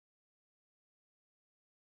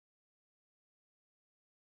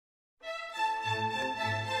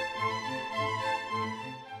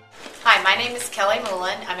Hi, my name is Kellie.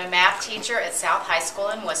 I'm a math teacher at South High School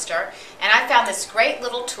in Worcester, and I found this great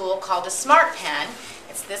little tool called a SmartPen.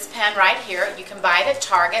 It's this pen right here. You can buy it at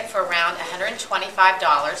Target for around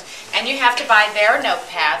 $125, and you have to buy their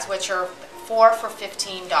notepads, which are 4 for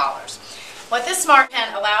 $15. What this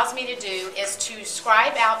SmartPen allows me to do is to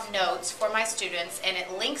scribe out notes for my students, and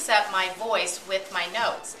it links up my voice with my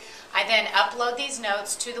notes. I then upload these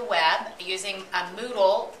notes to the web using a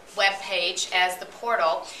Moodle web page as the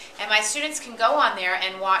portal, and my students can go on there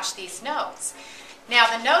and watch these notes.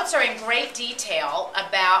 Now, the notes are in great detail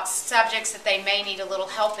about subjects that they may need a little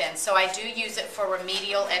help in, so I do use it for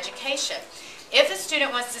remedial education. If a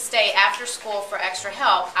student wants to stay after school for extra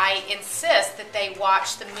help, I insist that they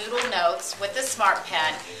watch the Moodle notes with the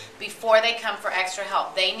SmartPen before they come for extra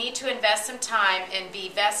help. They need to invest some time and be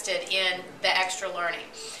vested in the extra learning.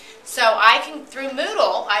 So through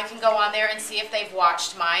Moodle, I can go on there and see if they've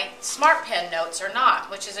watched my SmartPen notes or not,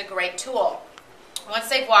 which is a great tool. Once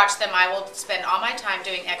they've watched them, I will spend all my time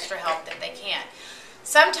doing extra help that they can.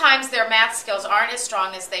 Sometimes their math skills aren't as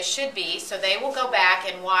strong as they should be, so they will go back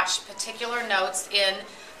and watch particular notes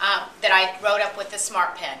that I wrote up with the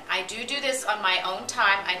SmartPen. I do this on my own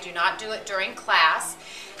time. I do not do it during class.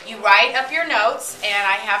 You write up your notes, and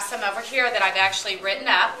I have some over here that I've actually written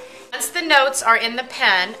up. Once the notes are in the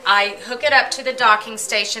pen, I hook it up to the docking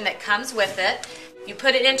station that comes with it. You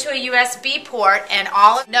put it into a USB port, and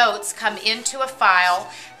all of the notes come into a file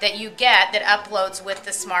that you get that uploads with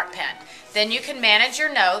the SmartPen. Then you can manage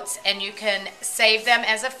your notes, and you can save them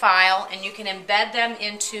as a file, and you can embed them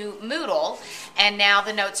into Moodle, and now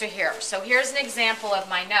the notes are here. So here's an example of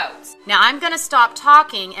my notes. Now I'm going to stop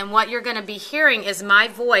talking, and what you're going to be hearing is my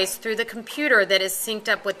voice through the computer that is synced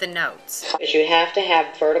up with the notes. You have to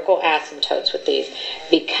have vertical asymptotes with these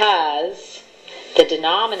because the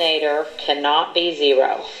denominator cannot be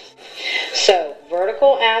 0. So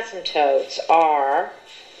vertical asymptotes are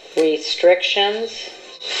restrictions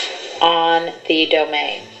on the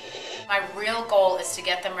domain. My real goal is to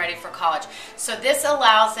get them ready for college. So this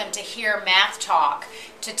allows them to hear math talk,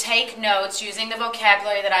 to take notes using the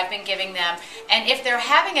vocabulary that I've been giving them, and if they're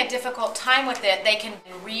having a difficult time with it, they can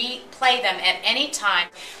replay them at any time.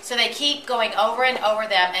 So they keep going over and over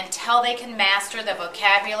them until they can master the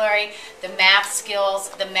vocabulary, the math skills,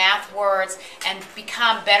 the math words, and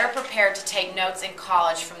become better prepared to take notes in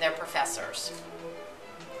college from their professors.